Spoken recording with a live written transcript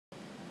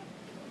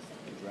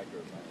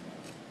record by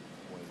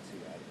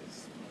 22 out of his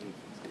 8.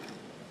 So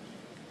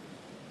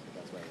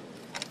that's why.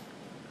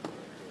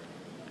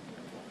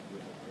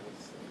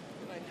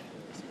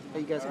 Are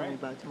you guys coming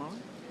back tomorrow?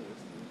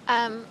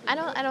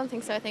 I don't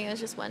think so. I think it was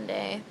just one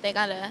day. They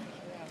got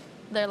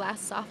their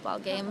last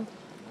softball game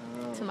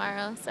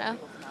tomorrow, so.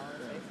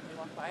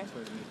 Try to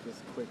make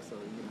this quick so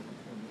you don't.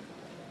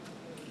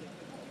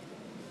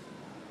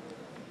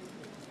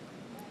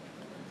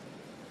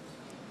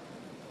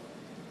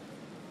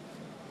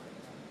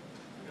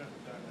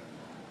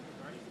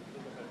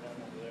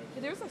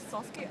 There's a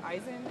Sasuke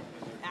Aizen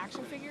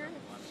action figure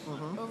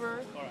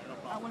over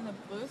at one of the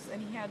booths,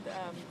 and he had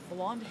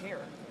blonde hair.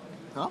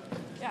 Huh?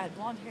 Yeah, it had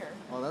blonde hair.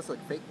 Oh, that's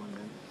like fake one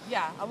then.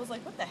 Yeah, I was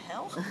like, what the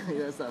hell?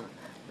 Yeah, that's a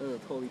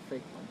totally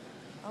fake one.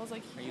 I was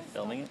like, are you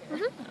filming it?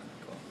 Mm-hmm. Oh,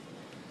 cool.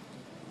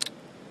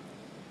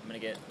 I'm gonna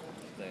get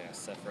the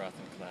Sephiroth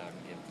and Cloud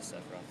and give the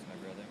Sephiroth to my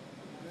brother.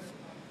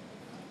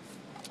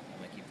 I'm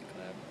gonna keep the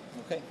Cloud.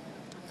 Okay.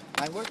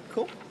 Mine work?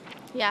 Cool.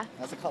 Yeah.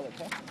 That's a color,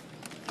 okay?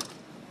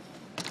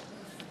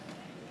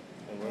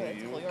 And what are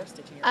you? Cool, you're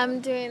stitching your I'm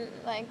doing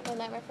like the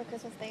Nightmare Before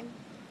Christmas thing.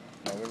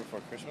 Nightmare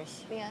Before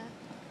Christmas? Yeah.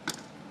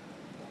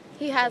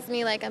 He has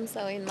me like I'm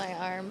sewing my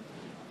arm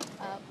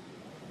up.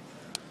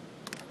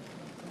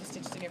 You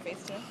stitched in your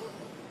face too?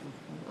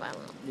 I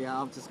don't know.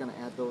 Yeah, I'm just gonna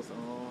add those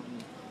on.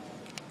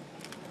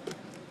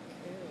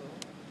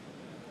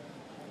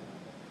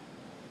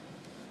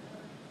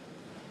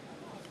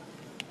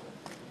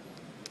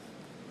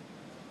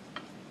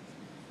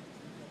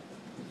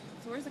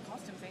 So where's the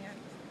costume thing at?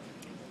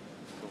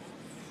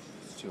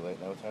 It's too late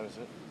now. What time is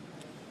it?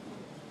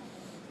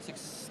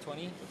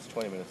 6:20. It's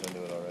 20 minutes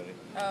into it already.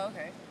 Oh,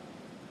 okay.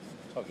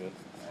 It's all good.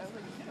 I was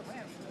like, you should have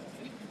went.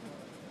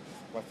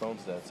 My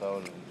phone's dead, so I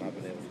would have not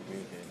been able to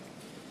communicate.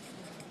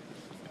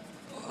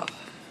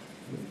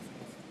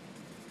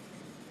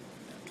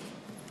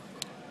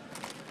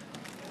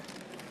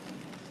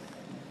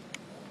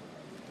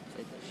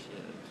 Take the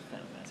shit.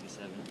 Final Fantasy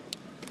 7.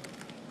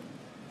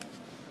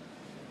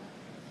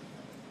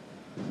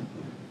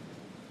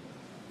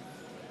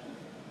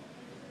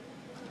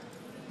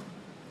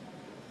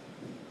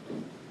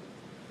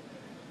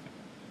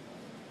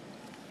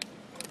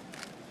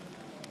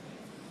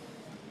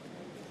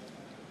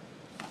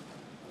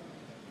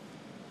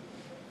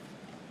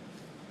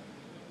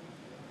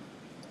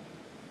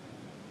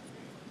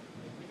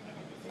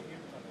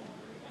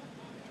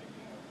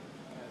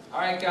 All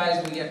right,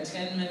 guys, we got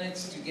 10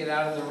 minutes to get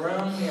out of the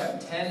room. We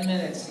have 10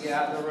 minutes to get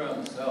out of the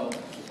room. So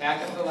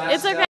pack up the last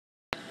It's okay.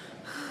 stuff.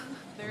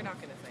 They're not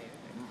going to say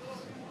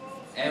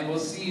anything. And we'll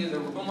see you. The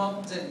room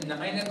opens at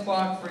 9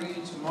 o'clock for you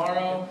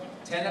tomorrow,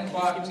 10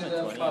 o'clock to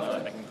the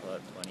public. I can pull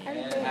out 20.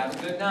 And have a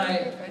good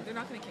night. They're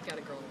not going to kick out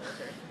a girl in the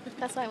wheelchair.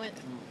 That's why I went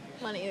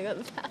wanting to go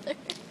to the bathroom.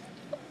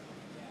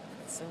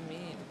 That's so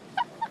mean.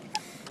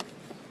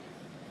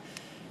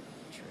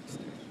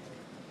 Trickster.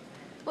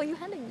 Well, you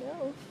had to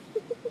go.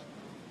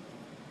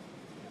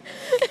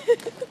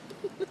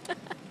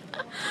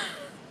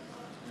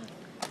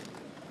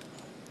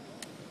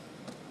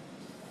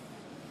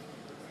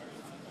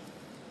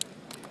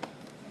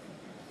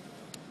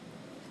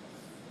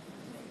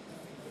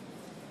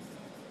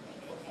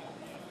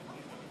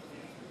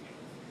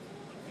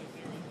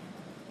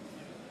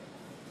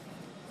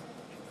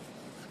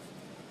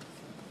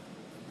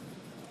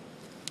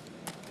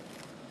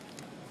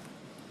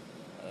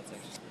 That's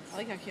actually. I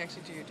like how he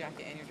actually drew your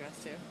jacket and your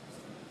dress too.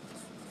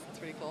 That's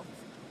pretty cool.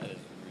 That is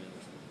really.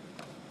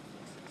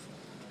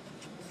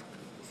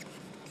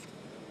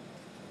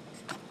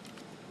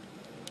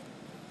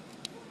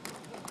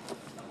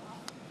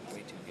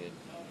 Way too good.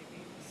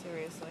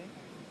 Seriously.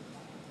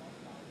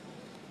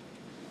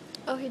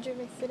 Oh, he drew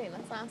me sitting.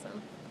 That's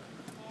awesome.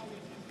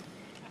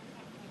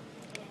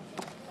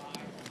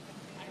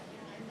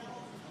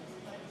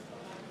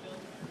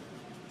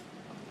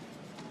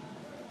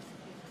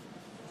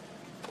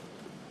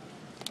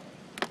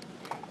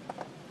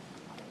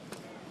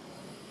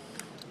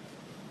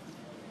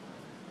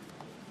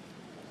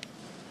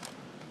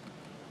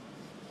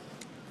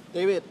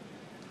 David,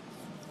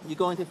 you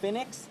going to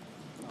Phoenix?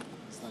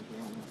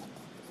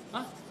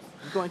 Huh?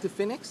 You going to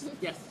Phoenix?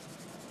 Yes.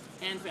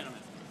 And Phantom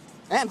Man.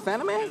 And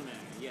Phantom Man? Phantom Man,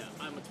 yeah.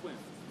 I'm a twin.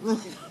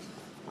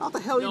 How the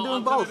hell are you No, doing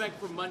I'm both? coming back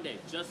for Monday.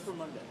 Just for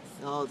Monday.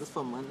 Oh, just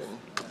for Monday.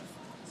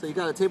 So you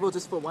got a table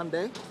just for one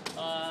day?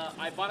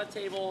 I bought a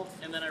table,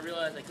 and then I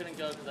realized I couldn't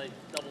go because I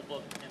double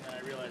booked, and then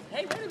I realized,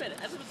 hey, wait a minute,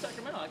 I live in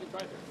Sacramento, I can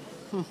drive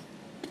there.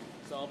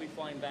 So I'll be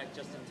flying back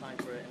just in time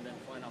for it, and then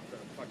flying off the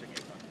Project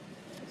A time.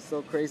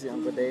 So crazy,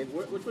 Uncle Dave.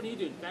 Which one are you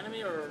doing, Phantom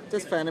or?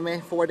 Just Phantom?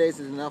 Phantom. 4 days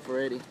is enough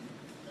already.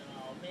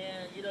 Oh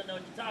man, you don't know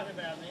what you're talking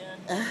about,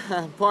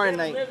 man. Party You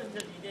night. live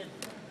until you did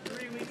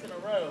 3 weeks in a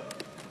row.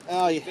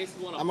 Oh yeah.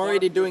 Basically want to I'm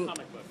already bark your doing.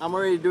 comic book. I'm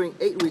already doing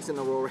 8 weeks in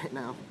a row right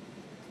now.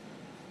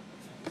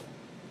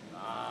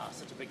 Ah,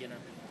 such a beginner.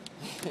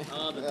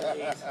 Oh, the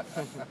days.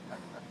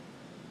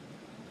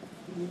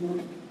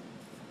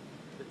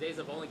 The days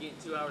of only getting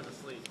 2 hours of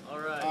sleep. All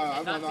right.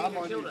 And not seeing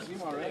your children.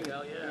 There you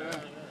go. Yeah.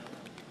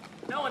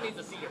 No one needs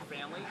to see your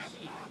family.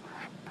 Jeez.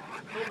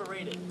 It's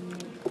overrated.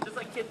 Just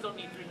like kids don't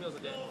need 3 meals a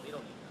day. They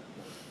don't need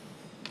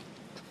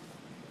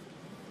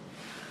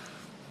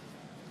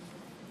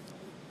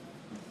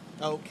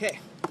that. Okay.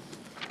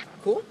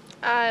 Cool?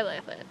 I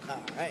love it.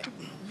 All right.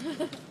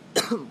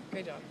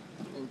 Great job.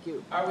 Thank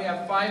you. All right, we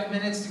have 5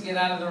 minutes to get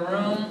out of the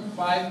room.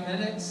 5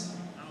 minutes.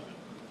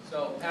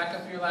 So pack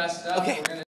up your last stuff. Okay. We're gonna